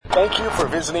Thank you for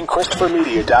visiting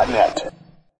ChristopherMedia.net.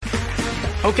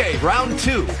 Okay, round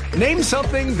 2. Name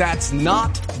something that's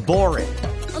not boring.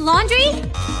 A laundry?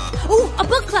 Ooh, a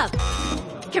book club.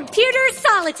 Computer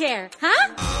solitaire,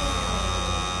 huh?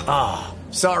 Ah,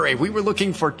 sorry, we were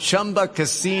looking for Chumba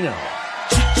Casino.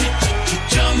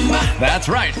 That's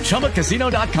right,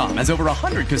 ChumbaCasino.com has over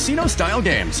 100 casino-style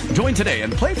games. Join today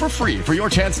and play for free for your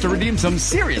chance to redeem some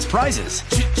serious prizes.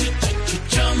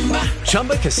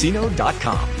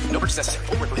 ChumbaCasino.com. No purchase necessary.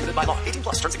 Void where prohibited by law. 18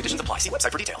 plus. Terms and conditions apply. See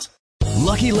website for details.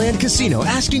 Lucky Land Casino,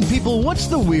 asking people, what's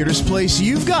the weirdest place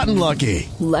you've gotten lucky?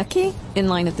 Lucky? In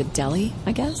line at the deli,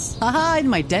 I guess? Aha, in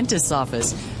my dentist's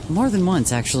office. More than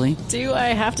once, actually. Do I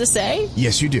have to say?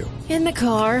 Yes, you do. In the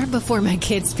car before my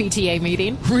kids' PTA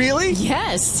meeting. Really?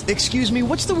 Yes. Excuse me,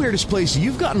 what's the weirdest place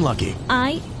you've gotten lucky?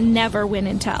 I never win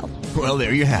and tell. Well,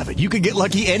 there you have it. You can get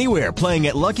lucky anywhere, playing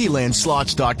at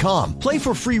LuckyLandSlots.com. Play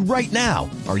for free right now.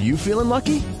 Are you feeling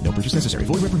lucky? No purchase necessary.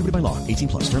 Void where prohibited by law. 18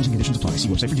 plus. Terms and conditions apply. See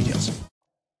website for details.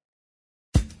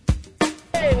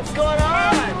 Hey, what's going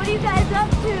on? Hey, what are you guys up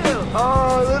to?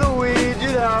 Oh, little weed,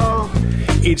 you know.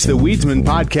 It's the Weedsman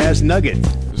Podcast Nugget.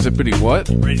 Zippity what?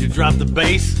 Ready to drop the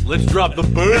bass? Let's drop the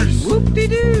bass.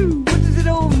 Whoop-de-doo. What does it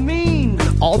all mean?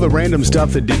 All the random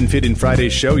stuff that didn't fit in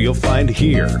Friday's show, you'll find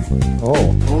here.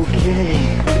 Oh. Okay.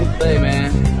 Hey,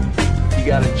 man. You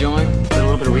got a joint? Got a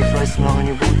little bit of refried smell on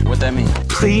your boy? What that mean?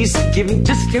 Please,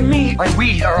 just give me like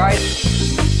weed, all right?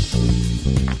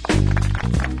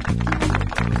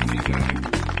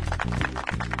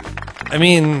 I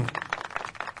mean,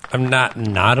 I'm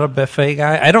not a buffet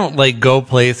guy. I don't like go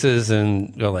places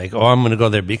and go like, oh, I'm going to go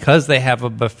there because they have a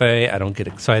buffet. I don't get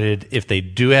excited if they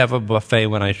do have a buffet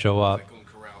when I show up. Golden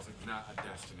Corral's like not a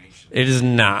destination. It is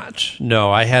not.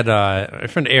 No, I had my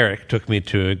friend Eric took me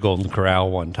to a Golden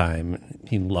Corral one time.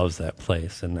 He loves that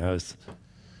place, and I was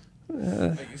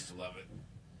I used to love it.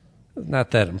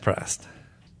 not that impressed.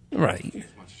 Right.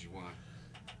 As much as you want.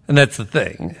 And that's the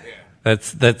thing. Yeah.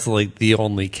 That's like the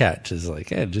only catch is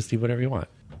like, yeah, just eat whatever you want.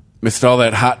 Missed all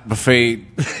that hot buffet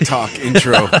talk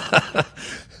intro.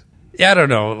 Yeah, I don't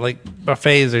know. Like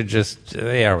buffets are just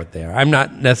they are what they are. I'm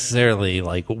not necessarily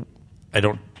like I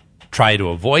don't try to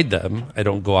avoid them. I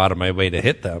don't go out of my way to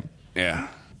hit them. Yeah.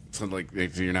 So like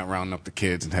you're not rounding up the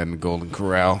kids and heading to Golden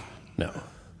Corral. No.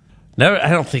 Never.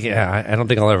 I don't think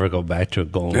I'll ever go back to a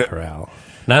Golden Corral.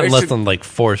 Not unless I'm like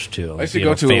forced to. Like, I used to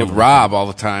go to it with Rob all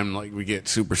the time. Like we get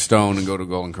super stoned and go to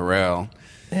Golden Corral.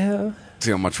 Yeah. See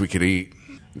how much we could eat.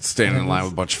 And stand in line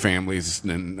with a bunch of families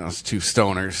and us two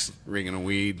stoners ringing a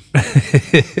weed.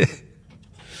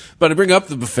 But I bring up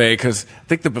the buffet because I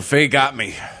think the buffet got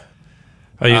me.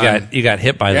 Oh, you got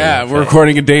hit by that. Yeah, we're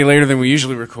recording a day later than we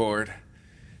usually record.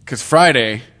 Because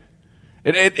Friday,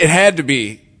 it had to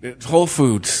be. It's Whole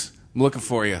Foods. I'm looking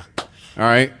for you. All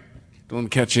right? Don't let me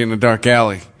catch you in a dark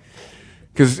alley.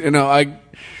 Because, you know, I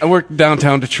work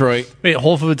downtown Detroit. Wait,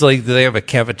 Whole Foods, like, do they have a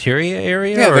cafeteria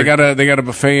area? Yeah, or? they got a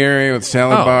buffet area with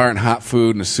salad bar and hot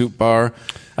food and a soup bar.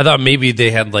 I thought maybe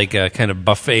they had like a kind of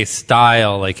buffet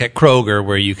style, like at Kroger,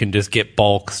 where you can just get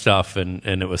bulk stuff and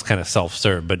it was kind of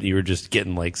self-serve, but you were just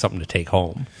getting like something to take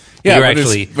home. Yeah,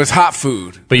 it was hot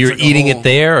food. But you were eating it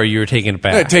there, or you were taking it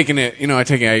back? Yeah, taking it. You know, I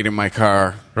ate it in my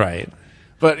car. Right.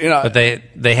 But you know, but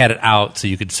they had it out so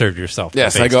you could serve yourself.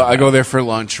 Yes, I go there for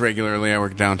lunch regularly. I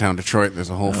work downtown Detroit.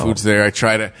 There's a Whole Foods there. I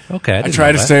try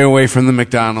to stay away from the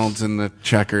McDonald's and the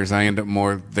Checkers. I end up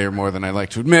more than I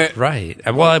like to admit. Right.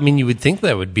 Well, I mean, you would think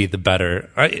that would be the better.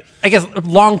 I guess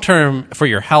long term for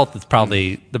your health, it's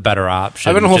probably the better option.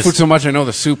 I've been to Whole Foods so much, I know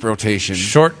the soup rotation.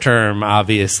 Short term,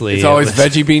 obviously, it's always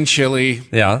veggie bean chili.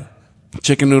 Yeah.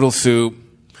 Chicken noodle soup.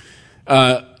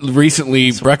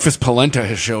 Recently, breakfast polenta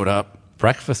has showed up.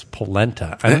 Breakfast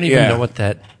polenta. I don't even know what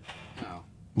that.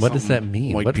 What does that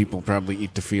mean? White people probably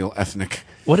eat to feel ethnic.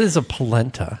 What is a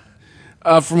polenta?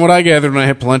 From what I gathered when I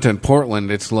had polenta in Portland,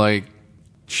 it's like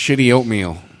shitty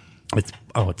oatmeal. It's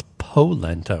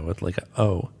polenta with like a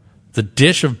O. It's a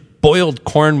dish of boiled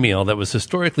cornmeal that was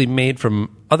historically made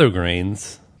from other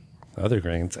grains,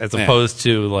 as opposed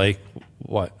to like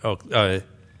what?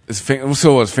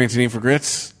 So was fancy name for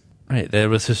grits? Right. That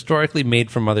was historically made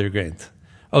from other grains.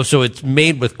 Oh, so it's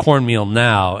made with cornmeal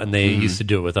now, and they used to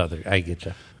do it with other. I get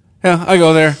you. Yeah, I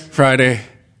go there Friday,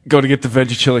 go to get the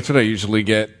veggie chili. That's what I usually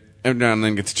get. Every now and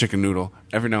then get the chicken noodle.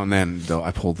 Every now and then, though,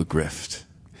 I pull the grift.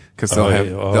 Because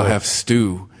they'll have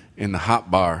stew in the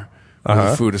hot bar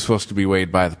where the food is supposed to be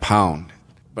weighed by the pound.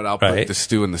 But I'll put the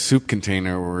stew in the soup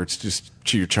container where it's just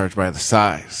you're charged by the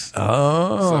size.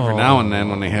 Oh. So every now and then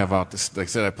when they have out this, like I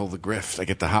said, I pull the grift. I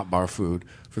get the hot bar food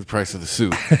for the price of the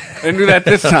soup. I didn't do that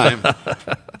this time.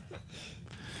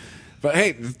 But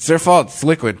hey, it's their fault. It's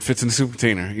liquid. Fits in a soup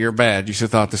container. You're bad. You should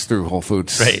have thought this through, Whole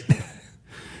Foods. Right.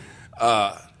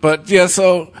 But yeah,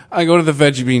 so I go to the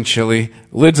veggie bean chili.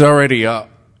 Lid's already up.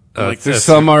 Like there's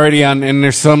some already on, and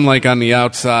there's some like on the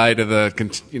outside of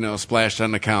the, splashed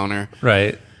on the counter.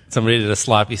 Right. Somebody did a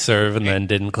sloppy serve and then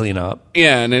didn't clean up.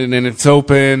 Yeah, and then it's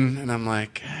open, and I'm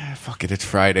like, fuck it, it's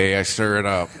Friday. I stir it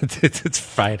up. It's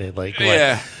Friday. Like, what?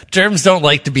 Yeah. Germs don't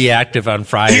like to be active on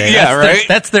Friday. Yeah, right?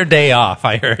 That's their day off,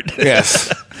 I heard.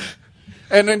 Yes.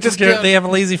 And then they have a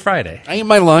lazy Friday. I eat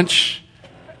my lunch.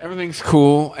 Everything's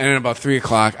cool. And at about 3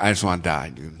 o'clock, I just want to die,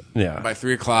 dude. Yeah. By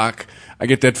 3 o'clock, I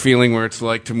get that feeling where it's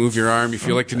like to move your arm. You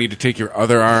feel like to need to take your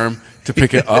other arm to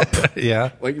pick it up.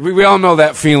 Yeah. Like we all know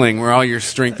that feeling where all your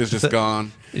strength is just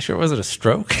gone. You sure was it a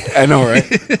stroke? I know,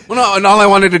 right? Well, no, and all I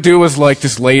wanted to do was like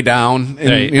just lay down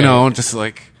and, just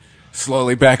like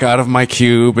slowly back out of my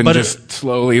cube and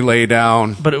slowly lay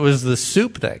down. But it was the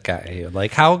soup that got you.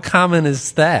 Like, how common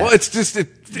is that? Well, it's just,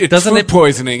 it's food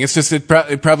poisoning. It's just, it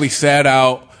probably sat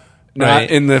out.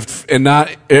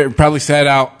 It probably sat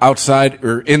out outside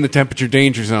or in the temperature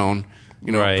danger zone,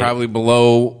 probably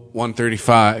below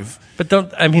 135. But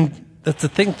that's the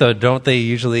thing though. Don't they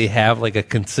usually have like a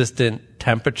consistent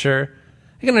temperature?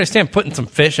 I can understand putting some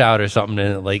fish out or something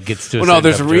and it like gets to a certain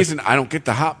there's temperature. a reason I don't get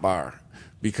the hot bar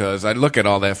because I look at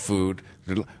all that food.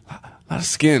 There's a lot of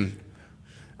skin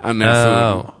on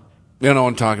that food. You know what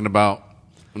I'm talking about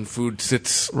when food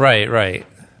sits. Right.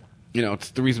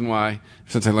 It's the reason why,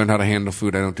 since I learned how to handle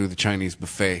food, I don't do the Chinese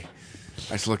buffet.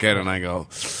 I just look at it and I go,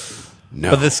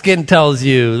 no. But the skin tells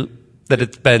you that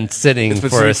it's been sitting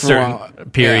for a certain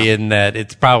period and that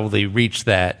it's probably reached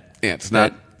that. Yeah, it's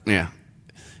not,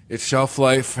 Its shelf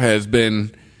life has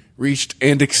been reached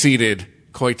and exceeded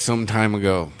quite some time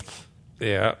ago.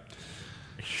 Yeah.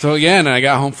 So, and I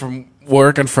got home from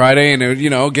work on Friday and,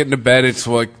 getting to bed, it's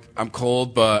like, I'm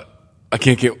cold, but I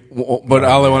can't but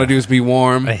all I want to do is be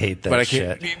warm. I hate that but I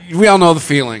shit. Can't, we all know the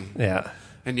feeling. Yeah.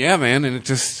 And man, and it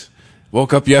just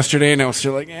woke up yesterday and I was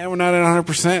still like, we're not at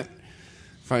 100%.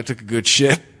 Finally took a good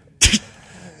shit.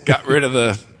 Got rid of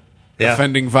the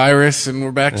offending virus and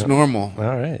we're back to normal.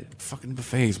 All right. Fucking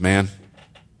buffets, man.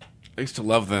 I used to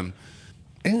love them.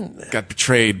 Got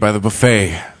betrayed by the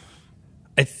buffet.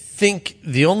 I think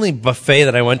the only buffet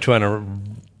that I went to on a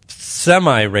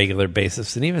semi-regular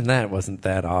basis, and even that wasn't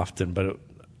that often, but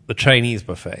the Chinese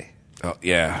buffet. Oh,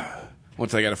 yeah.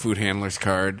 Once I got a food handler's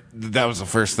card, that was the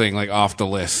first thing like off the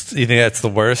list. You think that's the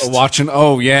worst? Watching,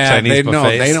 Chinese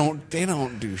buffets? They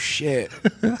don't do shit.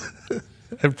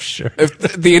 I'm sure. If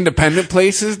the independent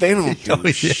places, they don't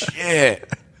do shit.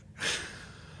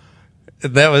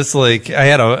 That was like, I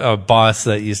had a boss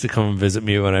that used to come and visit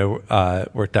me when I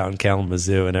worked out in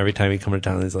Kalamazoo, and every time he'd come to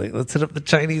town, he's like, let's hit up the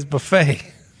Chinese buffet.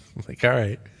 I'm like, all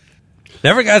right.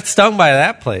 Never got stung by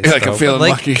that place. Like, I'm feeling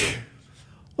lucky.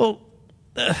 Well,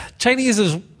 Chinese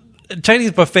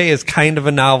buffet is kind of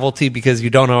a novelty because you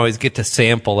don't always get to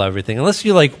sample everything. Unless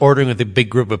you're like ordering with a big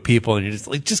group of people and you're just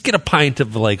like, just get a pint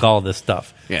of like all this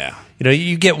stuff. Yeah.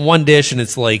 You get one dish and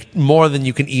it's like more than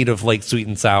you can eat of like sweet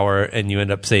and sour and you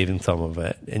end up saving some of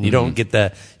it. And you don't get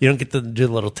to do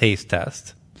the little taste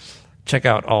test. Check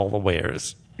out all the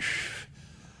wares.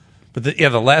 But the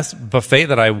last buffet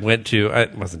that I went to,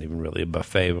 it wasn't even really a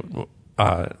buffet.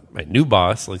 But, my new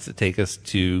boss likes to take us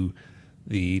to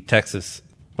the Texas,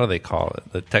 what do they call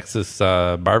it? The Texas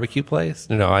barbecue place?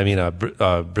 No, I mean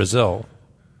Brazil.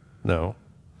 No.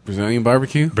 Brazilian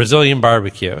barbecue? Brazilian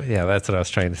barbecue. Yeah, that's what I was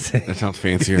trying to say. That sounds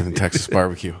fancier than Texas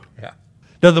barbecue. Yeah.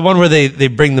 No, the one where they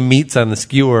bring the meats on the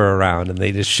skewer around and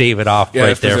they just shave it off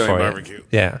right there Brazilian for barbecue. you.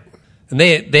 Yeah. And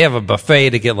they have a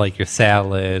buffet to get like your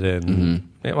salad and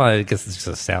well, I guess it's just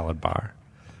a salad bar.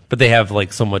 But they have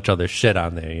like so much other shit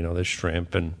on there, there's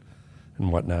shrimp and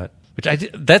whatnot.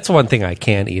 That's one thing I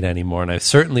can't eat anymore, and I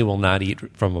certainly will not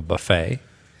eat from a buffet,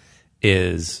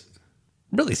 is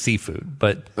really seafood.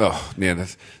 But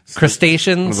that's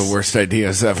crustaceans, one of the worst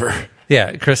ideas ever.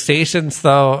 Yeah, crustaceans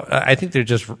though, I think they're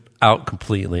just out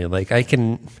completely. Like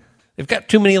they've got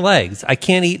too many legs. I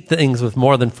can't eat things with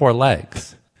more than 4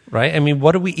 legs. Right? I mean,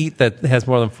 what do we eat that has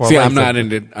more than 4 legs?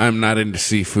 I'm not into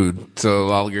seafood, so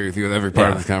I'll agree with you with every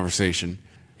part of the conversation.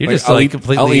 You're just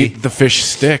completely. I'll eat the fish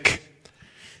stick.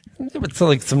 It's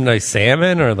like some nice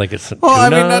salmon or like a tuna. Well,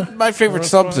 I mean, my favorite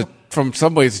subs from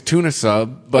Subway's a tuna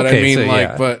sub, but okay,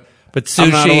 but sushi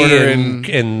I'm not ordering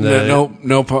and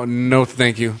no,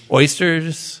 thank you.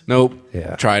 Oysters? Nope.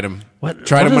 Yeah. Tried them.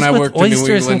 Tried them when I worked in New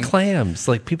England. Oysters and clams.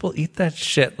 Like people eat that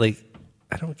shit. Like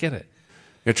I don't get it.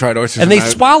 I tried oysters, and they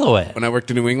swallow it. When I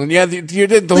worked in New England, you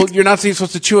did. You're not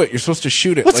supposed to chew it. You're supposed to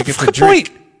shoot it. What's like the it's fucking a drink.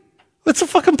 point? What's the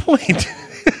fucking point?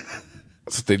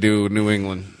 That's what they do in New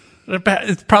England.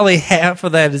 It's probably half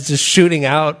of that is just shooting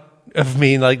out of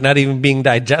me, like not even being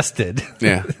digested.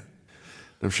 Yeah.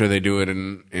 I'm sure they do it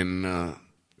in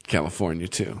California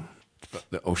too.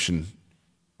 The ocean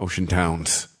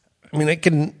towns. I mean, I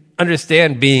can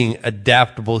understand being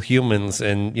adaptable humans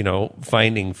and,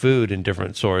 finding food in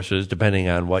different sources depending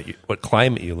on what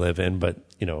climate you live in. But,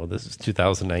 this is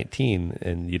 2019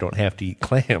 and you don't have to eat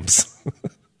clams.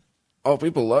 Oh,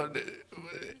 people love it.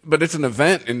 But it's an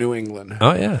event in New England.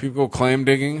 Oh, yeah. People go clam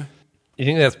digging. You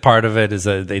think that's part of it is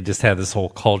that they just have this whole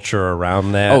culture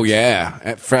around that? Oh, yeah.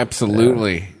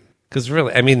 Absolutely. Because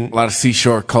really, I mean... A lot of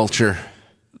seashore culture.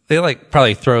 They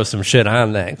probably throw some shit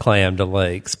on that clam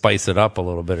to spice it up a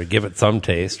little bit or give it some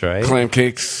taste, right? Clam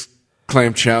cakes,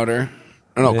 clam chowder.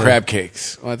 Oh, no, crab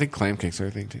cakes. Well, I think clam cakes are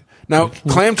a thing too. Now,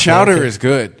 clam chowder is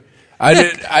good.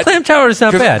 Clam chowder is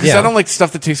not bad. Because I don't like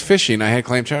stuff that tastes fishy, and I had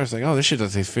clam chowder. It's like, oh, this shit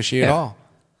doesn't taste fishy at all.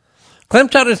 Clam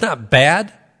chowder is not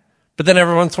bad, but then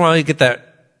every once in a while you get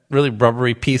that really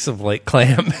rubbery piece of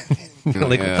clam. You're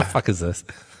what the fuck is this?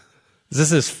 Is this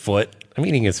his foot? I'm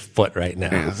eating his foot right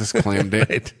now. Yeah, this is clam dick.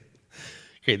 Right.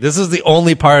 Okay, this is the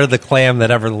only part of the clam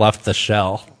that ever left the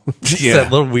shell. Just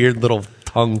that little weird little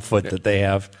tongue foot that they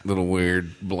have. Little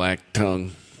weird black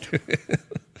tongue.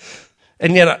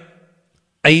 And yet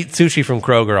I eat sushi from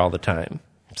Kroger all the time.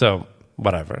 So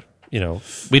whatever.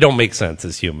 We don't make sense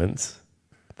as humans.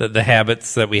 The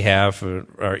habits that we have,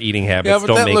 our eating habits,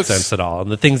 don't make sense at all.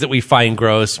 And the things that we find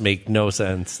gross make no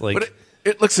sense. But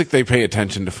it looks like they pay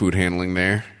attention to food handling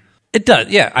there. It does,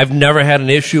 yeah. I've never had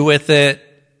an issue with it.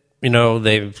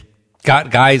 They've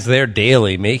got guys there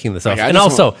daily making the stuff. And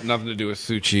also, nothing to do with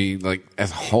sushi,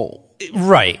 as a whole.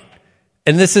 Right.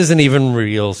 And this isn't even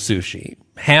real sushi.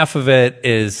 Half of it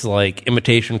is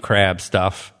imitation crab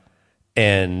stuff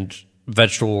and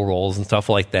vegetable rolls and stuff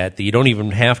like that you don't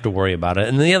even have to worry about it.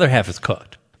 And the other half is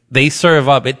cooked. They serve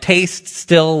up, it tastes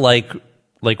still like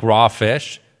raw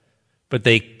fish, but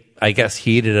they, I guess,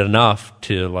 heat it enough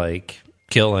to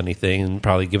kill anything and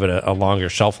probably give it a longer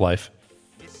shelf life.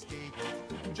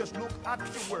 Just look at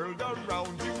the world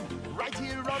around you, right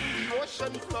here on the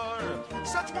ocean floor.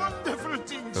 Such wonderful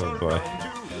things boy. around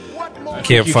you. What more? You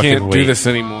can't do this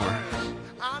anymore.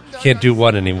 Can't do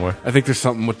what anymore? I think there's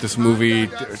something with this movie.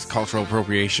 There's cultural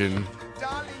appropriation.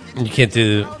 You can't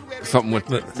do something with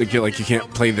you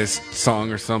can't play this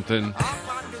song or something.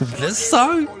 This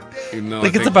song?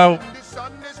 It's about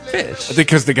fish. I think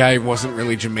because the guy wasn't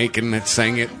really Jamaican that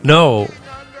sang it. No.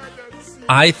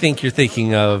 I think you're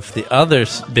thinking of the other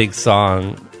big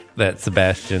song that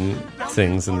Sebastian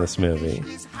sings in this movie.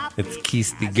 It's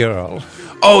Kiss the Girl.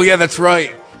 Oh, yeah, that's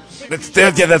right.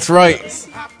 That's right.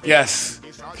 Yes.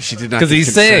 She did not. Because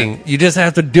he's saying you just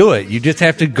have to do it. You just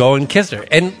have to go and kiss her.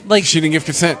 And she didn't give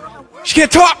consent. She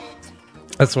can't talk.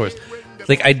 That's worse.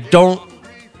 I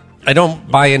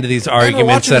don't buy into these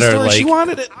arguments that are she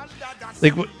wanted it.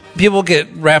 People get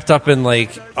wrapped up in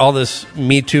all this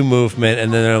Me Too movement,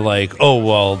 and then they're like, oh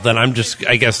well, then I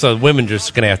guess women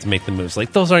just gonna have to make the moves.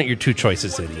 Those aren't your two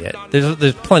choices, idiot.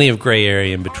 There's plenty of gray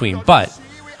area in between. But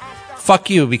fuck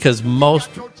you, because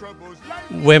most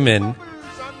women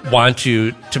want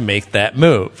you to make that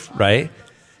move, right?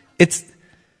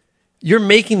 You're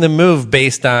making the move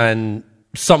based on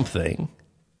something.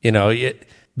 The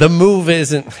move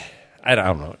isn't, I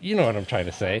don't know. You know what I'm trying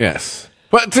to say. Yes.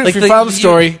 But if you follow the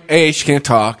story, A, she can't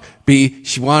talk. B,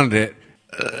 she wanted it.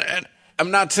 And I'm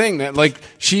not saying that.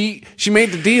 She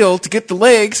made the deal to get the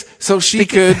legs so she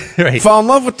could fall in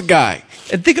love with the guy.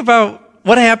 And think about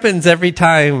what happens every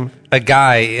time a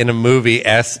guy in a movie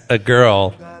asks a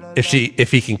girl if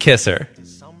he can kiss her.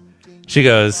 She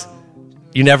goes,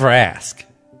 you never ask,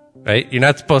 right? You're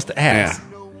not supposed to ask. Yeah.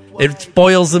 It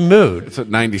spoils the mood. It's what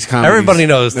 90s comedy. Everybody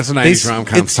knows. That's what 90s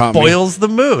rom-coms taught me. It spoils the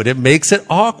mood. It makes it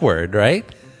awkward, right?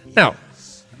 Now,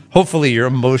 hopefully you're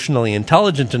emotionally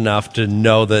intelligent enough to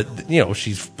know that,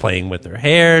 she's playing with her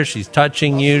hair, she's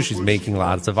touching you, she's making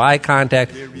lots of eye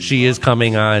contact, she is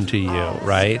coming on to you,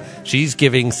 right? She's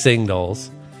giving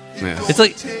signals. Yes.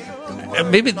 It's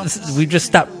maybe we just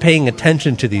stopped paying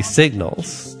attention to these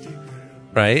signals,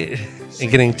 right? And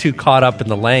getting too caught up in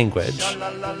the language.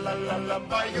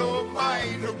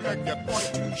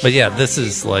 But yeah, this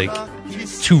is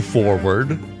too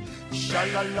forward.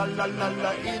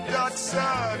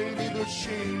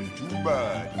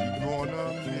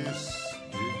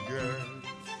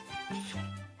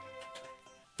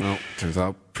 Well, turns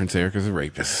out Prince Erica's a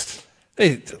rapist.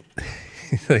 I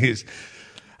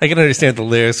can understand the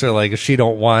lyrics are if she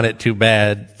don't want it too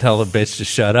bad, tell the bitch to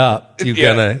shut up. You're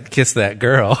gonna kiss that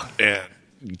girl. Yeah,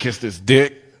 kiss this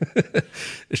dick.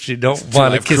 If she don't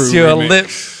want to kiss your lip.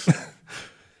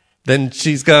 then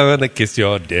she's gonna kiss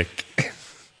your dick.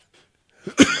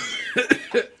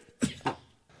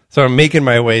 So I'm making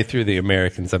my way through The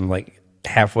Americans. I'm like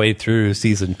halfway through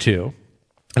season 2,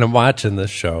 and I'm watching this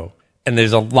show, and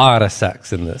there's a lot of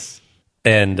sex in this,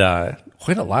 and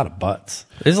quite a lot of butts.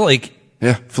 There's like,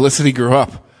 yeah, Felicity grew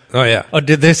up. Oh yeah. Oh,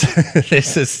 there's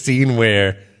a scene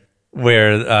where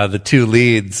the two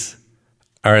leads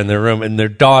are in their room, and their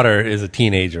daughter is a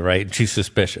teenager, right? And she's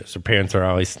suspicious. Her parents are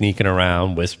always sneaking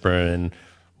around, whispering,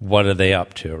 "What are they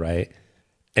up to?" Right?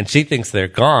 And she thinks they're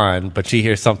gone, but she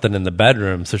hears something in the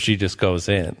bedroom, so she just goes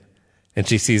in, and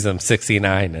she sees them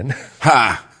 69ing.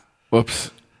 Ha!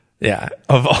 Whoops. Yeah.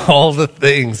 Of all the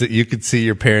things that you could see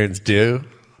your parents do,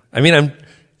 I mean,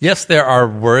 yes, there are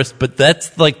worse, but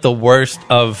that's like the worst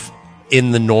of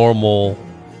in the normal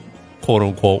quote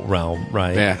unquote realm,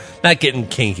 right? Yeah. Not getting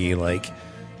kinky, like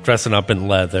dressing up in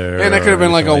leather. And that could have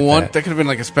been like that could have been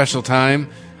like a special time,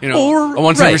 or a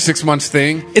once right. every 6 months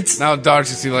thing. It's now daughters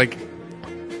just see like,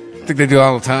 think they do it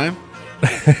all the time.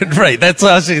 Right. That's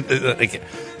how she, like,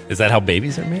 is that how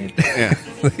babies are made? Yeah.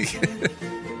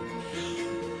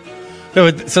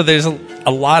 So there's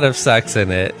a lot of sex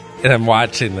in it. And I'm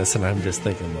watching this, and I'm just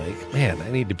thinking, like, man,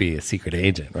 I need to be a secret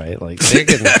agent, right? Like, they're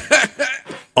getting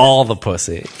all the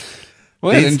pussy.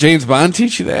 Well, didn't James Bond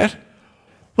teach you that?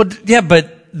 Well, yeah,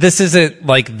 but this isn't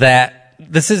like that.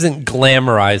 This isn't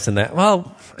glamorized in that.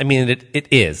 Well, I mean, it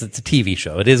is. It's a TV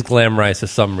show. It is glamorized to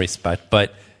some respect.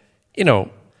 But,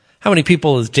 how many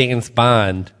people does James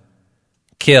Bond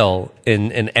kill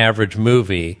in an average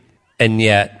movie, and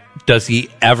yet does he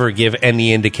ever give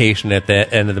any indication at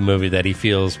the end of the movie that he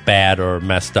feels bad or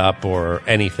messed up or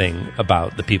anything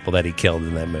about the people that he killed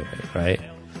in that movie, right?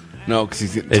 No, because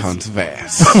he's getting tons of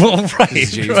ass. Well, right,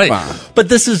 He's James right. Bond. But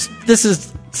this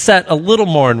is set a little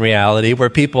more in reality, where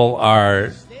people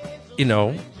are,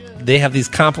 they have these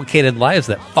complicated lives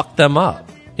that fuck them up,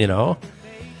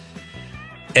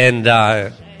 and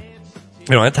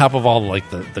on top of all like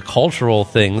the cultural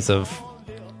things of,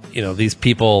 these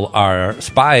people are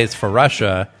spies for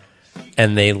Russia,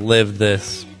 and they live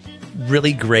this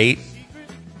really great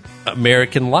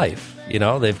American life.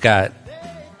 They've got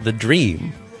the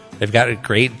dream. They've got a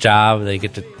great job. They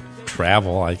get to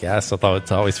travel, I guess, although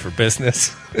it's always for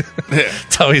business.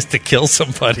 It's always to kill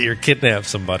somebody or kidnap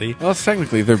somebody. Well, it's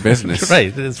technically their business.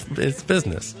 Right. It's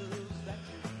business.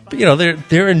 But,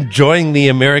 they're enjoying the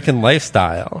American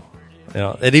lifestyle.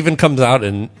 It even comes out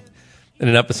in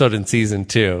an episode in season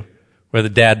 2 where the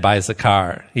dad buys a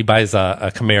car. He buys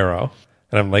a Camaro.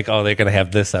 And I'm like, oh, they're going to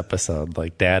have this episode.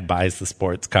 Like, dad buys the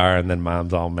sports car and then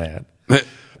mom's all mad. But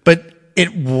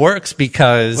it works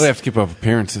because... Well, they have to keep up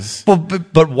appearances. Well,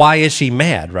 but why is she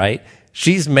mad, right?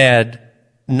 She's mad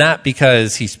not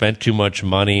because he spent too much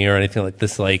money or anything like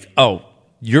this. Like, oh,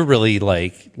 you're really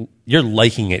you're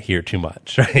liking it here too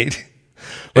much, right?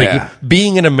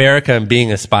 Being in America and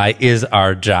being a spy is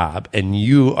our job, and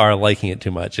you are liking it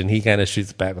too much. And he kind of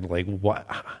shoots back with like, what?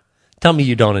 Tell me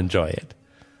you don't enjoy it.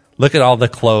 Look at all the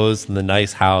clothes and the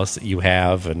nice house that you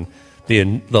have and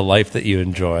the life that you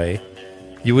enjoy.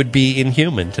 You would be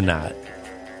inhuman to not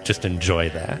just enjoy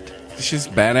that. She's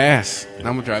badass. I'm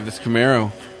going to drive this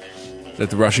Camaro that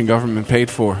the Russian government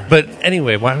paid for. But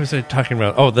anyway, why was I talking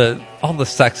about? Oh, all the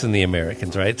sex in The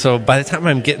Americans, right? So by the time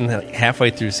I'm getting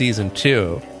halfway through season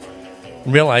 2,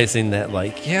 I'm realizing that,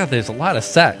 there's a lot of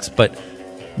sex, but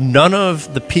none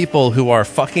of the people who are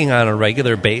fucking on a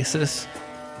regular basis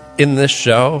in this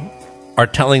show are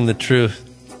telling the truth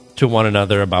to one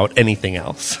another about anything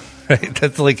else. Right?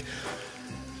 That's like...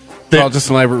 It's all just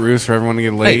an elaborate ruse for everyone to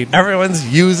get laid. Hey, everyone's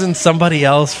using somebody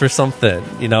else for something.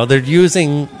 They're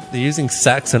using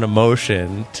sex and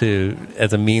emotion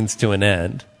as a means to an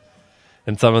end,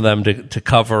 and some of them to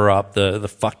cover up the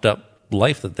fucked up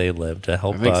life that they live, to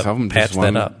help patch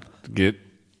that up. Get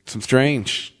some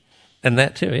strange, and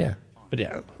that too, yeah. But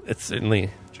yeah, it's certainly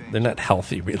they're not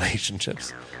healthy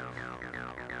relationships.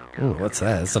 Ooh, what's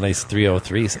that? It's a nice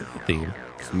 303 theme.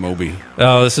 It's Moby.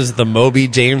 Oh, this is the Moby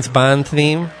James Bond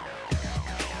theme.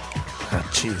 Oh,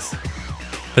 jeez.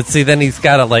 But see, then he's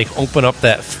got to open up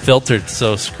that filter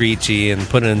so screechy and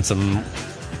put in some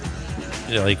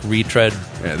retread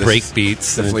break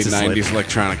beats. Definitely 90s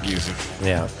electronic music.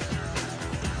 Yeah.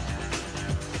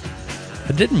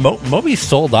 But didn't Moby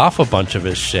sold off a bunch of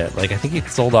his shit? I think he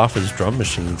sold off his drum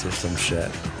machines or some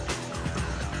shit.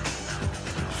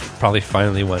 Probably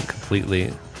finally went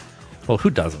completely... Well, who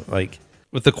doesn't?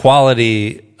 With the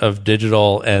quality of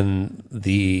digital and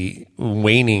the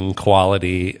waning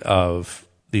quality of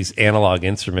these analog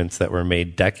instruments that were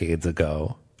made decades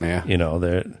ago,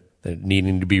 they're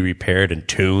needing to be repaired and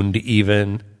tuned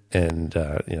even and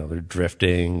they're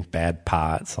drifting, bad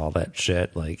pots, all that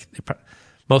shit. Like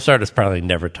most artists probably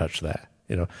never touch that.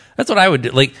 That's what I would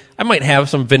do. Like I might have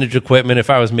some vintage equipment if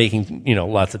I was making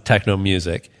lots of techno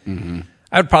music. Mm-hmm.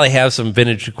 I would probably have some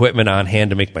vintage equipment on hand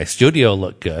to make my studio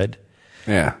look good.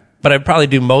 Yeah. But I'd probably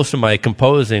do most of my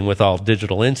composing with all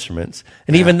digital instruments.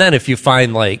 And even then, if you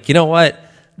find like, you know what,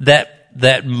 that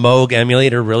Moog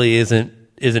emulator really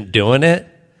isn't doing it,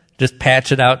 just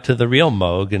patch it out to the real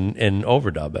Moog and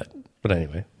overdub it. But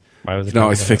anyway, why was it? You can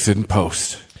always fix it in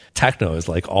post. Techno is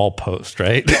like all post,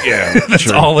 right? Yeah, that's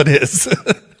true. All it is.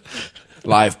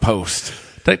 Live post.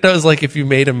 Techno is like if you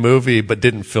made a movie but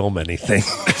didn't film anything.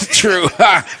 It's true.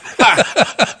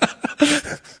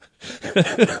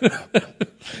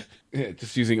 Yeah,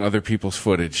 just using other people's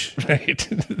footage. Right.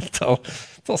 It's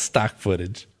all stock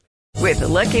footage. With the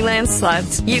Lucky Land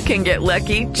Slots, you can get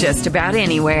lucky just about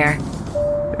anywhere.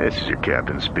 This is your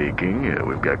captain speaking.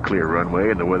 We've got clear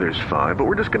runway and the weather's fine, but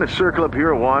we're just going to circle up here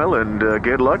a while and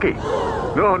get lucky.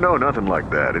 No, nothing like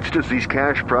that. It's just these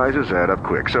cash prizes add up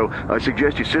quick. So I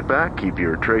suggest you sit back, keep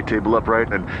your tray table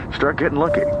upright, and start getting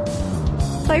lucky.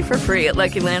 Play for free at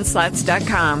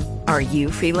LuckyLandSlots.com. Are you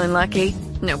feeling lucky?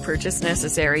 No purchase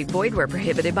necessary. Void where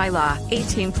prohibited by law.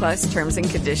 18+ terms and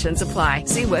conditions apply.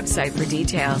 See website for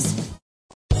details.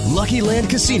 Lucky Land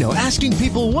Casino, asking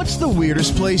people, what's the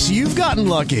weirdest place you've gotten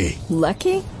lucky?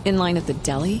 Lucky? In line at the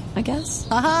deli, I guess?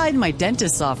 Aha, in my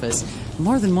dentist's office.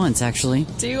 More than once, actually.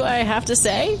 Do I have to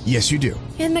say? Yes, you do.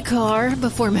 In the car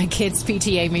before my kids'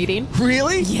 PTA meeting.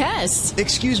 Really? Yes.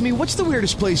 Excuse me, what's the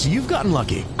weirdest place you've gotten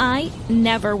lucky? I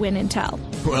never win and tell.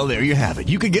 Well, there you have it.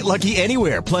 You can get lucky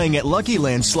anywhere, playing at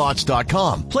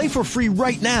LuckyLandSlots.com. Play for free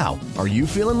right now. Are you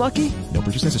feeling lucky? No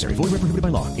purchase necessary. Void where prohibited by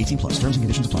law. 18+. Terms and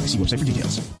conditions apply. See website for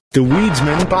details. The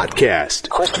Weedsman Podcast.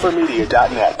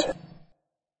 ChristopherMedia.net.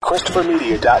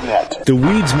 ChristopherMedia.net. The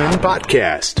Weedsman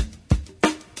Podcast.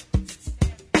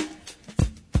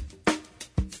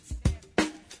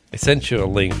 I sent you a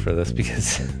link for this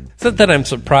because it's not that I'm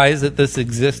surprised that this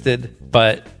existed,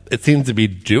 but it seems to be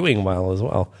doing well as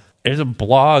well. There's a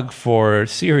blog for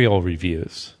cereal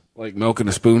reviews, like milk and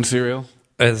a spoon cereal,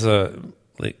 as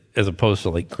opposed to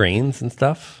like grains and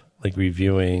stuff. Like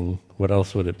reviewing, what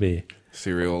else would it be?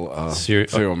 Serial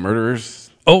murderers.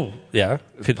 Oh yeah,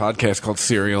 There's a podcast called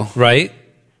Serial. Right?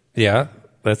 Yeah,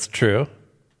 that's true.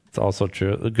 It's also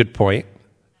true. A good point.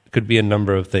 It could be a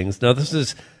number of things. No, this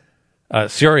is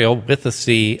cereal with a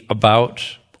C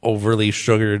about overly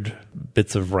sugared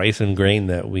bits of rice and grain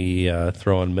that we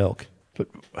throw in milk. But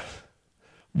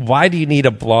why do you need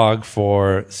a blog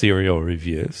for cereal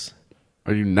reviews?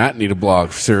 Or do you not need a blog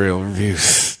for cereal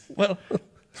reviews? Well,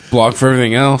 blog for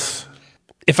everything else.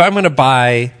 If I'm going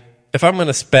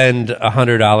to spend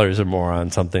 $100 or more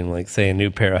on something like, say, a new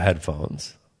pair of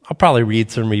headphones, I'll probably read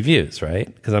some reviews, right?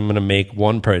 Because I'm going to make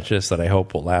one purchase that I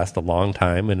hope will last a long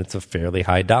time, and it's a fairly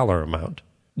high dollar amount.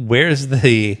 Where's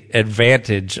the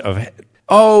advantage of?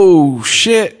 Oh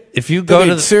shit! If you go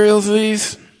to the cereals of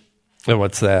these, oh,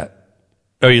 what's that?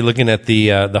 Are you looking at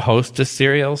the Hostess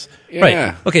cereals? Yeah.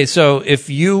 Right. Okay, so if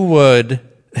you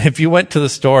went to the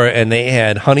store and they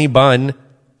had honey bun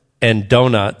and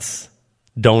donuts,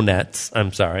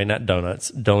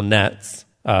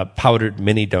 powdered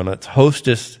mini donuts,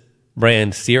 Hostess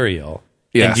brand cereal,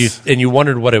 yes, and you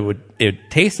wondered what it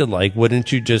tasted like,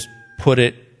 wouldn't you just put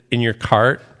it in your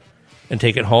cart and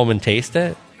take it home and taste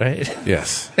it, right?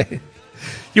 Yes.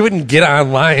 You wouldn't get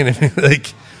online and be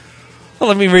like, well,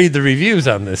 let me read the reviews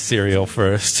on this cereal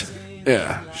first.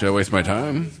 Yeah. Should I waste my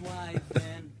time?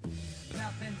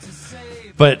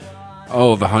 But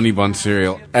oh, the honey bun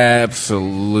cereal.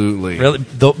 Absolutely. Really?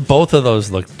 Both of those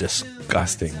look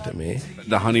disgusting to me.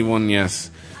 The honey one,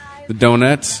 yes. The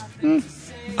donuts,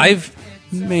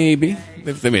 maybe.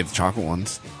 They made the chocolate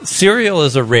ones. Cereal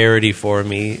is a rarity for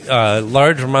me.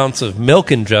 Large amounts of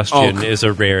milk ingestion is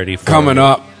a rarity for me. Coming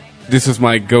up, this was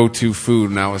my go-to food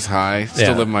when I was high.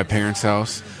 Still live in my parents'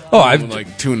 house. Oh, I've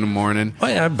like 2 a.m. Oh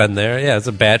yeah, I've been there. Yeah, as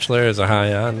a bachelor, as a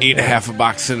high on. Eat half a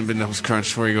box of Cinnamon Toast Crunch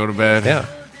before you go to bed. Yeah,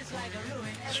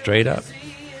 straight up.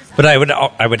 But I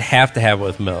would have to have it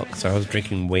with milk. So I was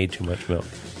drinking way too much milk.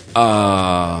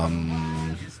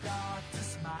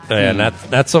 Yeah,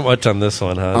 not so much on this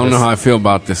one, huh? I don't know how I feel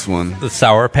about this one. The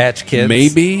Sour Patch Kids,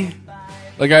 maybe.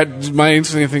 Like my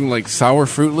interesting thing, like sour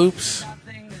Fruit Loops.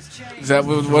 Is that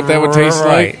what that would taste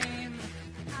like?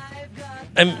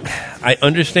 I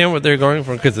understand what they're going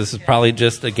for because this is probably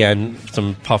just, again,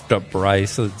 some puffed up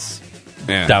rice that's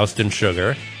doused in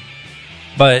sugar.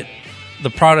 But the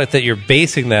product that you're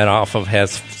basing that off of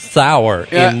has sour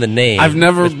in the name. I've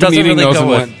never been eating those and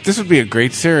went, this would be a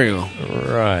great cereal.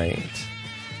 Right.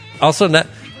 Also, not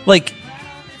like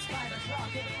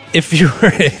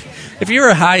if you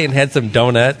were high and had some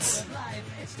donuts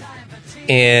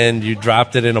and you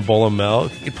dropped it in a bowl of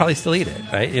milk, you'd probably still eat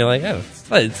it, right? You're like, oh,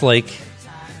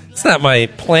 it's not my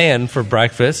plan for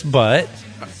breakfast, but...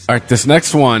 All right, this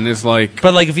next one is like...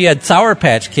 But like if you had Sour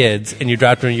Patch Kids and you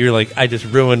dropped it, you're like, I just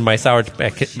ruined my Sour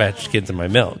Patch Kids in my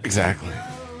milk. Exactly.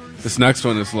 This next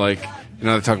one is like,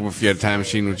 they're talking about if you had a time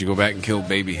machine, would you go back and kill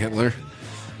baby Hitler?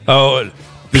 Oh,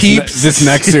 Peeps. This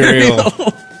next cereal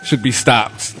should be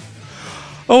stopped.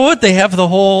 Oh, what? They have the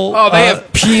whole... Oh, they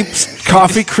have Peeps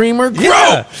coffee creamer? Gross!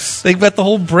 Yeah, they've got the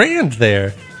whole brand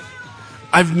there.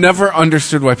 I've never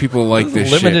understood why people like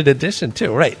this limited edition,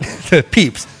 too. Right. The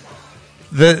Peeps.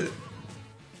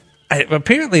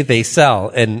 Apparently they sell,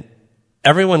 and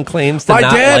everyone claims to not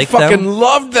like them. My dad fucking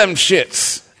loved them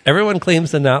shits. Everyone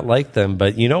claims to not like them,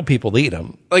 but people eat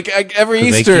them. Like every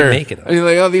Easter, they keep making them. You're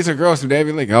like, oh, these are gross. And Dad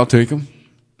be like, I'll take them.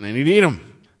 And then he'd eat them.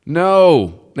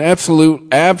 No,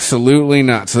 absolutely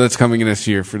not. So that's coming in this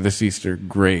year for this Easter.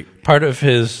 Great. Part of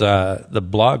his the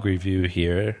blog review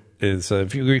here is,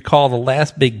 if you recall, the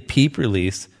last big Peep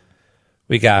release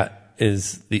we got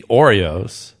is the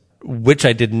Oreos, which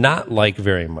I did not like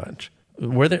very much.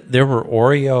 There were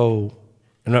Oreo,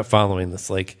 I'm not following this,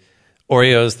 like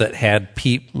Oreos that had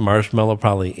Peep marshmallow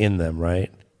probably in them,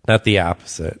 right? Not the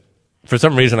opposite. For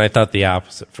some reason, I thought the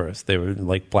opposite first. They were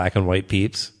like black and white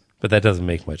Peeps, but that doesn't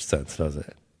make much sense, does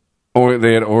it? Or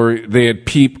they had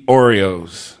Peep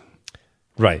Oreos.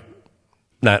 Right.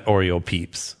 Not Oreo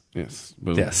Peeps. Yes.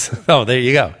 Boom. Yes. Oh, there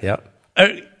you go. Yep.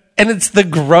 And it's the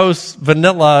gross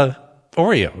vanilla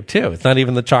Oreo, too. It's not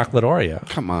even the chocolate Oreo.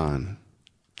 Come on.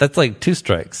 That's like 2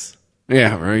 strikes.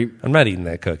 Yeah, right? I'm not eating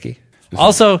that cookie.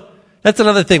 Also, that's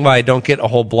another thing why I don't get a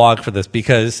whole blog for this,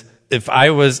 because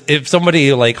if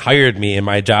somebody like hired me and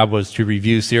my job was to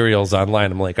review cereals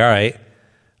online, I'm like, all right,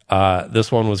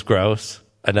 this one was gross.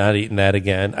 I'm not eating that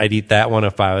again. I'd eat that one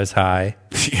if I was high.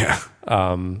 Yeah.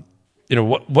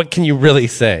 What can you really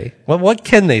say? What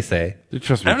can they say?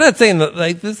 Trust me. I'm not saying that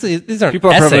like these aren't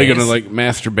people are essays. probably going to like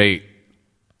masturbate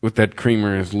with that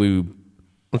creamer as lube.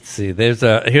 Let's see. Here's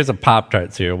a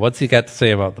Pop-Tart cereal. What's he got to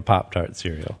say about the Pop-Tart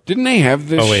cereal? Didn't they have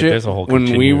this shit there's a whole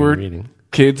when we were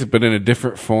kids, but in a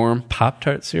different form?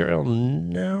 Pop-Tart cereal?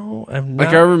 No, I'm not.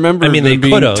 Like I remember them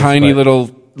being tiny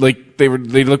little, like they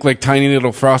look like tiny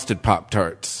little frosted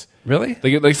Pop-Tarts. Really?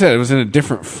 Like I said, it was in a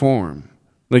different form.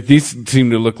 Like these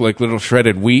seem to look like little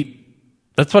shredded wheat.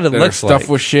 That's what it looks like. Stuffed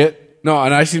with shit. No,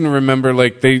 and I seem to remember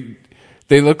like they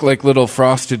look like little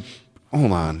frosted.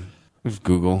 Hold on, let's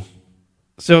Google.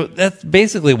 So that's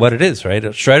basically what it is, right?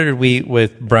 It's shredded wheat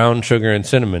with brown sugar and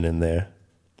cinnamon in there.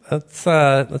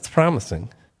 That's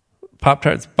promising.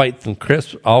 Pop-Tarts Bites and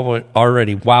Crisps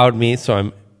already wowed me, so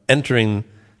I'm entering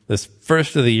this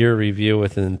first of the year review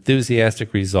with an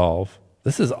enthusiastic resolve.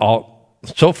 This is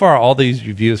so far all these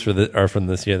reviews are from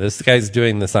this year. This guy's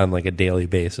doing this on like a daily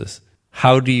basis.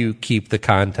 How do you keep the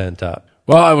content up?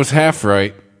 Well, I was half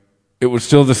right. It was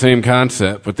still the same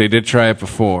concept, but they did try it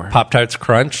before. Pop-Tarts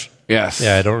Crunch? Yes.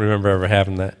 Yeah, I don't remember ever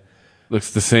having that.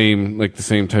 Looks the same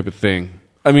type of thing.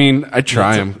 I mean, I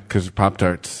try them because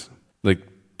Pop-Tarts, like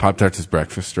Pop-Tarts is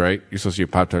breakfast, right? You're supposed to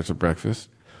eat Pop-Tarts at breakfast.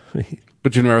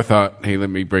 But you never thought, hey, let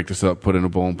me break this up, put it in a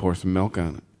bowl and pour some milk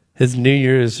on it. His New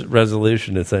Year's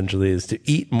resolution essentially is to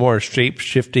eat more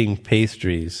shape-shifting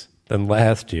pastries than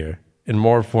last year in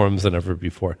more forms than ever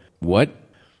before. What?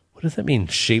 What does that mean,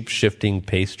 shape-shifting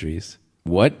pastries?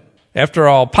 What? After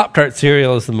all, Pop-Tart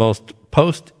cereal is the most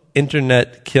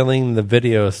post-internet killing the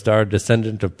video star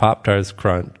descendant of Pop-Tarts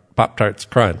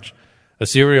Crunch, a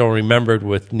cereal remembered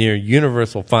with near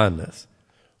universal fondness.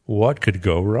 What could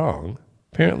go wrong?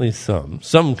 Apparently some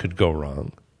could go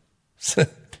wrong.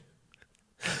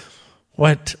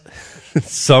 What?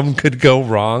 Some could go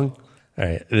wrong? All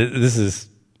right, this is,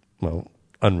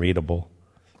 unreadable,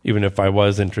 even if I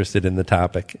was interested in the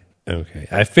topic. Okay,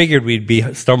 I figured we'd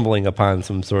be stumbling upon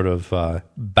some sort of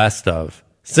best of.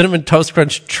 Cinnamon Toast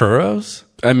Crunch churros?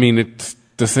 I mean, it's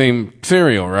the same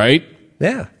cereal, right?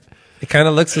 Yeah. It kind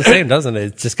of looks the same, doesn't it?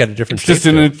 It's just got a different shape. Just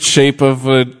in the shape of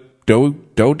a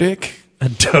do-dick? A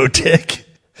do-dick?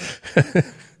 I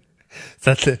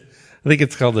think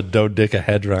it's called a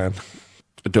Do-dick-ahedron.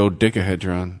 A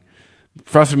Do-dick-ahedron.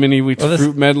 Frosted Mini Wheats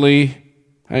Fruit Medley.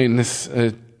 I don't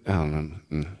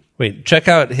know. Wait, check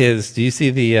out do you see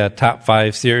the top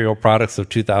 5 cereal products of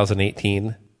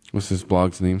 2018? What's his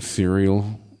blog's name?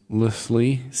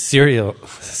 Seriallessly?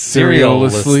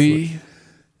 Seriallessly?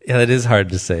 Yeah, that is hard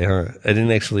to say, huh? I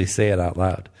didn't actually say it out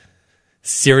loud.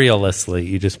 Seriallessly,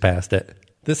 you just passed it.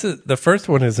 The first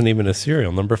one isn't even a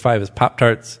cereal. Number 5 is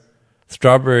Pop-Tarts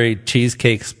Strawberry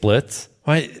Cheesecake Splits.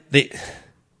 Why they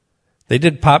They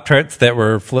did Pop-Tarts that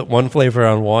were one flavor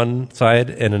on one side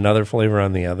and another flavor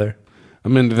on the other.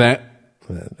 I'm into that.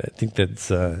 I think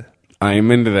that's... I am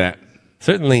into that.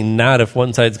 Certainly not if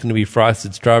one side's going to be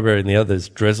frosted strawberry and the other's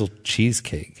drizzled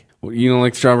cheesecake. Well, you don't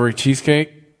like strawberry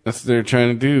cheesecake? That's what they're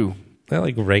trying to do. I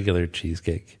like regular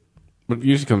cheesecake. But it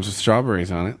usually comes with strawberries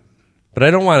on it. But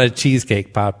I don't want a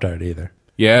cheesecake Pop-Tart either.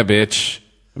 Yeah, bitch.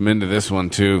 I'm into this one,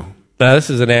 too. Now, this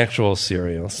is an actual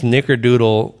cereal.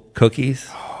 Snickerdoodle cookies.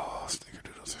 Oh,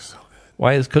 Snickerdoodles are so good.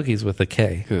 Why is cookies with a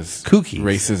K? Because cookies.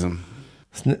 Racism.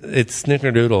 It's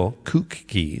Snickerdoodle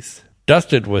cookies.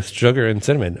 Dusted with sugar and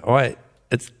cinnamon.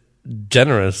 It's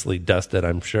generously dusted,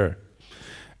 I'm sure.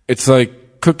 It's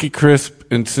like Cookie Crisp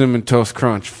and Cinnamon Toast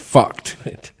Crunch. Fucked.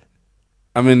 Right.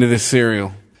 I'm into this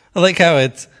cereal. I like how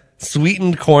it's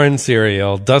sweetened corn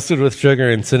cereal, dusted with sugar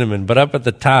and cinnamon, but up at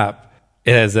the top,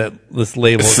 it has this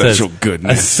label that says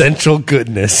goodness. Essential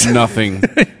goodness. Nothing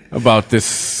about this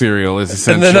cereal is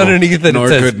essential. And then underneath it, nor it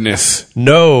says, goodness.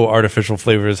 No artificial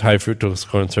flavors, high fructose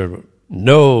corn syrup.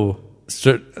 No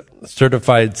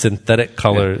certified synthetic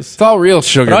colors. It's all real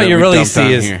sugar. But all that you we really dumped on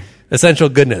see is here. essential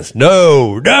goodness.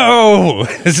 No.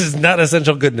 This is not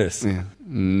essential goodness. Yeah.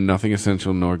 Nothing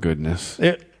essential nor goodness.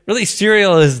 Really,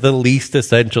 cereal is the least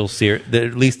essential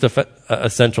the least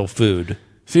essential food.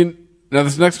 See, now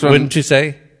this next one, wouldn't you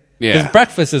say? Yeah. Because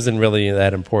breakfast isn't really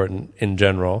that important in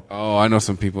general. Oh, I know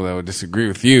some people that would disagree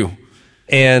with you.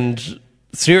 And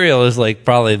cereal is like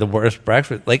probably the worst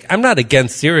breakfast. Like, I'm not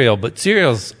against cereal, but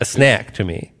cereal's a snack to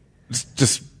me. It's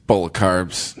just bowl of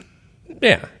carbs.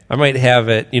 Yeah. I might have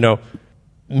it,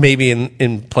 maybe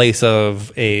in place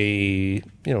of any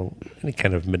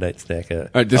kind of midnight snack. All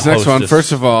right, this next one,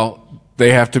 first of all,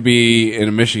 they have to be in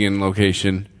a Michigan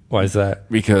location. Why is that?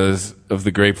 Because of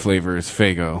the grape flavor is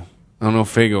Faygo. I don't know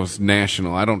if Faygo's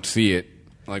national. I don't see it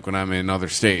like when I'm in other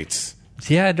states.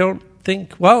 Yeah, I don't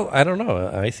think. Well, I don't know.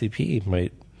 ICP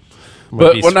might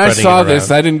but be when I saw it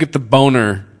this, I didn't get the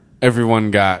boner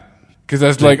everyone got. Because I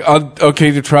was like, okay,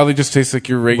 it probably just tastes like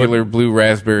your regular blue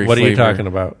raspberry What flavor. are you talking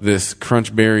about? This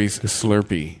Crunch Berries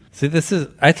Slurpee. See,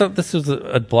 I thought this was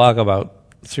a blog about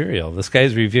cereal. This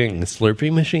guy's reviewing the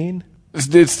Slurpee machine. It's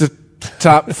the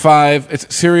top 5.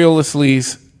 It's Cereal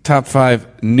Leslie's top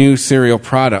 5 new cereal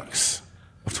products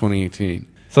of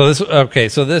 2018. So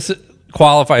this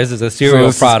qualifies as a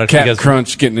cereal product Captain because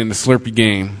Crunch getting in the Slurpee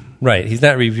game. Right. He's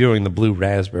not reviewing the blue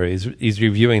raspberries. He's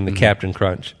reviewing the Captain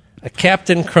Crunch. A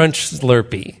Captain Crunch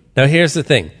Slurpee. Now, here's the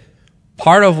thing.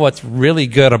 Part of what's really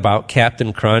good about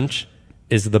Captain Crunch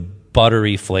is the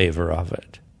buttery flavor of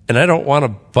it. And I don't want a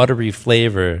buttery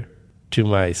flavor to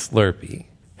my Slurpee.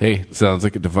 Hey, sounds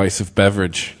like a divisive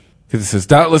beverage. Because it says,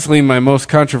 doubtlessly my most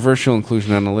controversial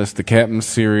inclusion on the list, the Captain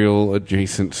Cereal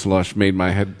adjacent slush made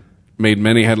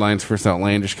many headlines for its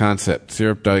outlandish concept.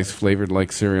 Syrup dice flavored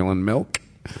like cereal and milk.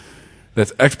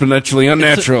 That's exponentially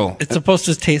unnatural. It's supposed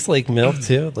to taste like milk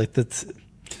too. Like that's.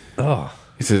 Oh.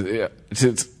 He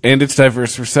says, and its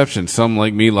diverse reception. Some,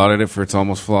 like me, lauded it for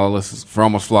almost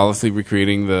flawlessly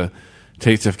recreating the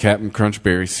taste of Captain Crunch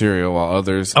Berry cereal, while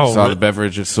others saw the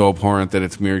beverage as so abhorrent that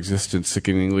its mere existence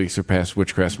sickeningly surpassed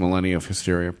witchcraft's millennia of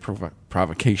hysteria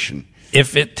provocation.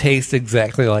 If it tastes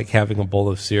exactly like having a bowl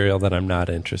of cereal, then I'm not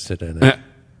interested in it.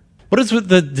 What is with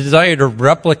the desire to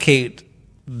replicate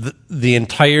the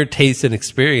entire taste and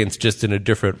experience just in a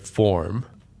different form?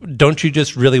 Don't you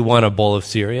just really want a bowl of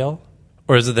cereal?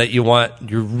 Or is it that you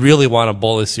really want a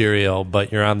bowl of cereal,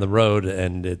 but you're on the road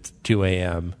and it's 2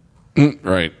 a.m.?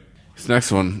 Right. This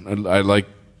next one, I like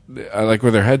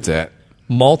where their head's at.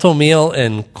 Malto-Meal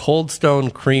and Cold Stone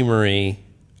Creamery,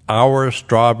 Our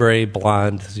Strawberry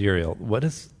Blonde Cereal.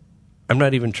 I'm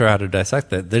not even sure how to dissect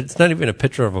that. It's not even a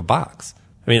picture of a box.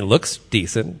 I mean, it looks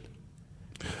decent,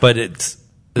 but it's...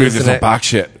 Maybe there's no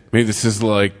box yet. Maybe this is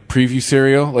like preview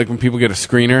cereal, like when people get a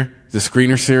screener. The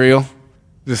screener cereal.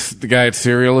 The guy at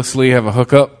Cereal Leslie have a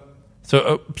hookup.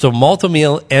 So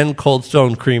Malto-Meal and Cold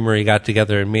Stone Creamery got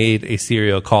together and made a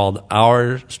cereal called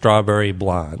Our Strawberry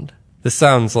Blonde. This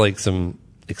sounds like some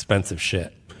expensive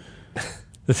shit.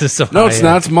 This is so No, it's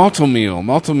not. It's Malto-Meal.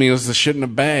 Malto-Meal is the shit in a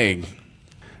bag.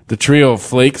 The trio of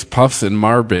Flakes, Puffs, and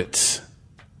Marbits.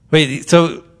 Wait,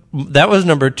 so that was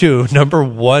number 2. Number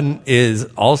 1 is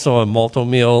also a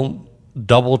Malto-Meal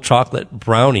double chocolate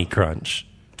brownie crunch.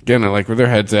 Again, I like where their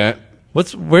head's at.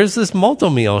 Where's this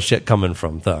Malto-Meal shit coming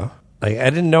from, though? Like, I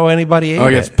didn't know anybody ate it.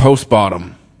 I guess Post bought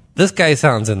them. This guy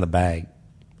sounds in the bag.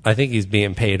 I think he's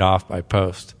being paid off by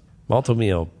Post.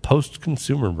 Malto-Meal, Post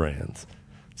Consumer Brands.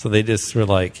 So they just were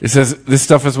like... It says, this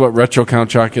stuff is what Retro Count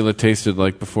chocolate tasted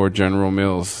like before General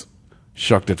Mills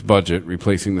shucked its budget,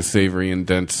 replacing the savory and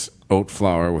dense oat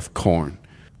flour with corn.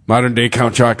 Modern-day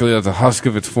Count Chocula is a husk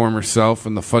of its former self,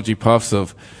 and the fudgy puffs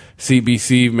of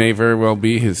CBC may very well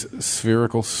be his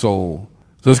spherical soul.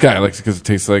 So this guy likes it because it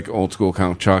tastes like old-school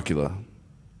Count Chocula.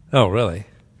 Oh, really?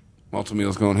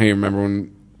 Multimeal's going, hey, remember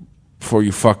before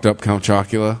you fucked up Count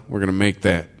Chocula? We're going to make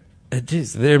that.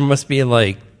 Jeez, there must be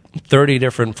like 30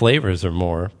 different flavors or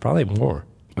more. Probably more.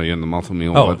 Oh, yeah, on the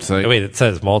Multimeal website? Wait, it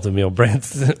says Multimeal brand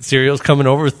cereals coming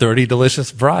over 30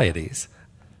 delicious varieties.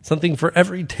 Something for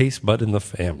every taste bud in the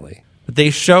family. But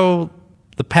they show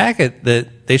the packet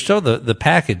the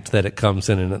package that it comes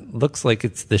in, and it looks like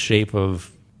it's the shape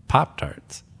of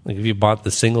Pop-Tarts. Like if you bought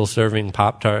the single serving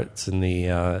Pop-Tarts in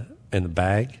the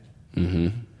bag. Mm-hmm.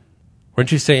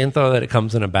 Weren't you saying though that it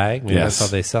comes in a bag? Maybe Yes. That's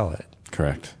how they sell it.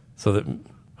 Correct. So that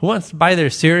who wants to buy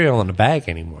their cereal in a bag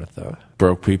anymore though?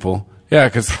 Broke people. Yeah,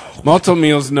 because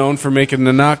Multimeal's known for making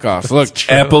the knockoffs.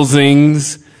 Look, Apple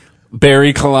Zings,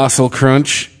 Berry Colossal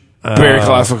Crunch, Berry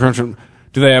Colossal Crunch.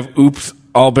 Do they have Oops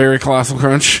All Berry Colossal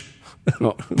Crunch?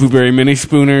 No, Blueberry Mini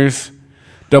Spooners,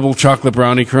 Double Chocolate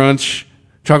Brownie Crunch,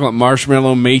 Chocolate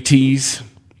Marshmallow Mateys,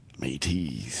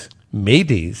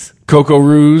 Cocoa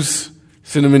Roos,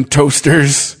 Cinnamon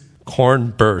Toasters,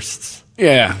 Corn Bursts.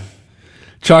 Yeah,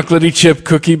 Chocolatey Chip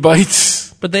Cookie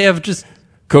Bites. But they have just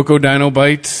Cocoa Dino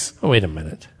Bites. Oh, wait a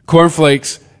minute. Corn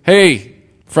Flakes. Hey,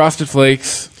 Frosted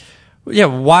Flakes. Yeah,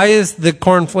 why is the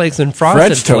Corn Flakes and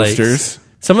Frosted French Flakes? Toasters.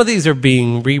 Some of these are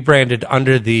being rebranded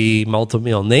under the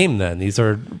Multimeal name then. These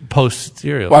are post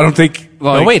cereals. Well, I don't think...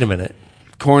 no, wait a minute.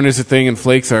 Corn is a thing and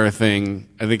flakes are a thing.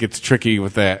 I think it's tricky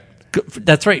with that.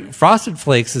 That's right. Frosted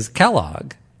Flakes is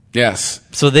Kellogg. Yes.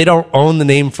 So they don't own the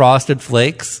name Frosted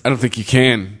Flakes? I don't think you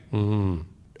can. Mm.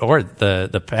 Or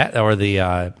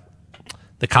the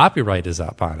copyright is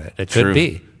up on it. It could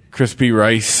be. Crispy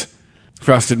Rice,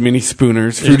 Frosted Mini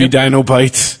Spooners, Fruity Dino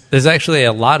Bites. There's actually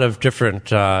a lot of different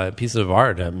pieces of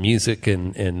art, music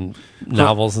and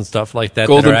novels and stuff like that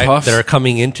Golden Puffs. that are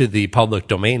coming into the public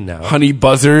domain now. Honey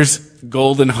Buzzers,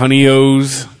 Golden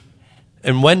Honey-O's.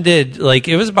 And when did,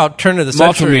 it was about turn of the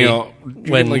century.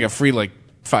 When like a free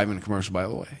 5-minute commercial, by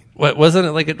the way. Wasn't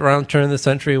it around turn of the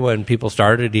century when people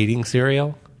started eating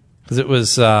cereal? Because it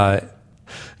was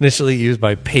initially used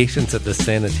by patients at the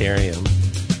sanitarium.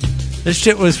 This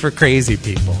shit was for crazy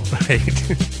people, right?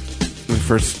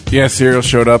 Cereal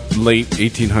showed up late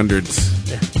 1800s.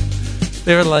 Yeah.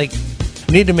 They were like,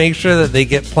 we need to make sure that they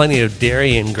get plenty of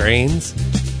dairy and grains,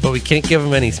 but we can't give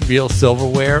them any real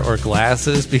silverware or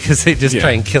glasses because they just try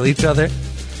and kill each other.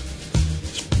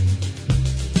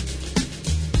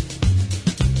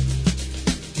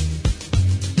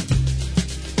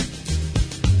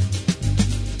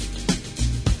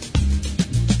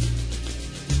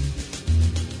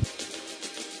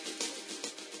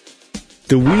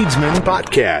 The Weedsman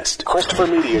Podcast.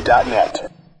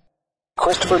 ChristopherMedia.net.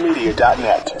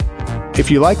 ChristopherMedia.net.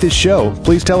 If you like this show,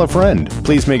 please tell a friend.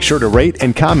 Please make sure to rate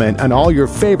and comment on all your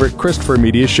favorite Christopher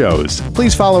Media shows.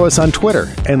 Please follow us on Twitter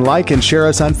and like and share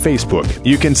us on Facebook.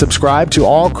 You can subscribe to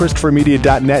all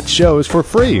ChristopherMedia.net shows for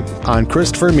free on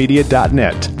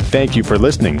ChristopherMedia.net. Thank you for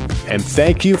listening, and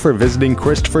thank you for visiting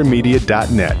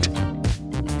ChristopherMedia.net.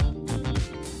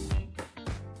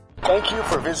 Thank you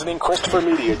for visiting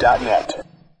ChristopherMedia.net.